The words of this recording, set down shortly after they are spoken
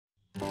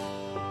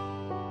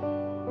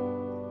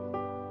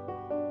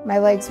My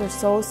legs were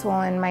so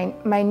swollen.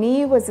 My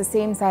knee was the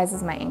same size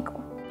as my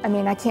ankle. I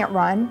mean, I can't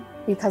run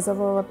because of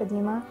the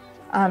lipedema.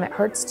 It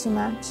hurts too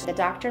much. The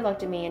doctor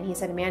looked at me and he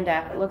said,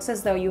 Amanda, it looks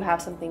as though you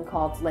have something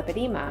called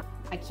lipedema.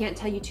 I can't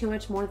tell you too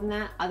much more than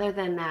that, other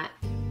than that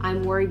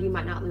I'm worried you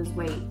might not lose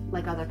weight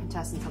like other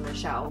contestants on the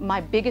show.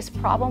 My biggest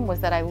problem was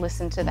that I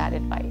listened to that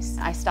advice.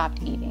 I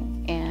stopped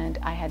eating and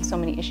I had so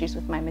many issues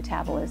with my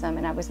metabolism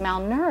and I was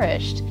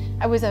malnourished.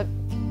 I was a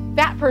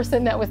fat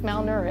person that was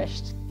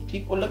malnourished.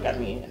 People look at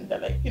me and they're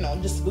like, you know,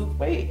 just lose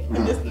weight.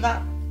 And it's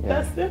not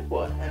that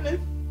simple, and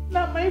it's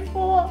not my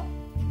fault.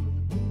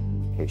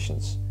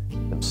 Patients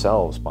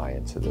themselves buy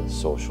into the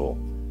social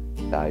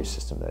value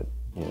system that,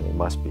 you know, they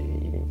must be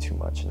eating too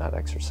much and not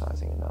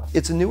exercising enough.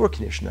 It's a newer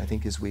condition, I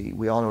think, as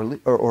we all know,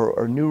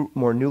 or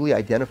more newly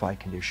identified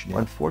condition.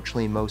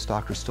 Unfortunately, most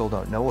doctors still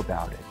don't know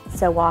about it.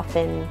 So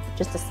often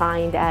just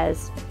assigned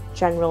as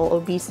general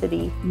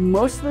obesity.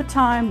 Most of the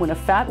time when a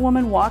fat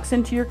woman walks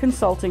into your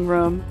consulting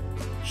room,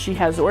 she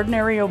has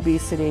ordinary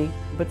obesity,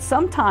 but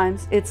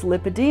sometimes it's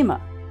lipedema.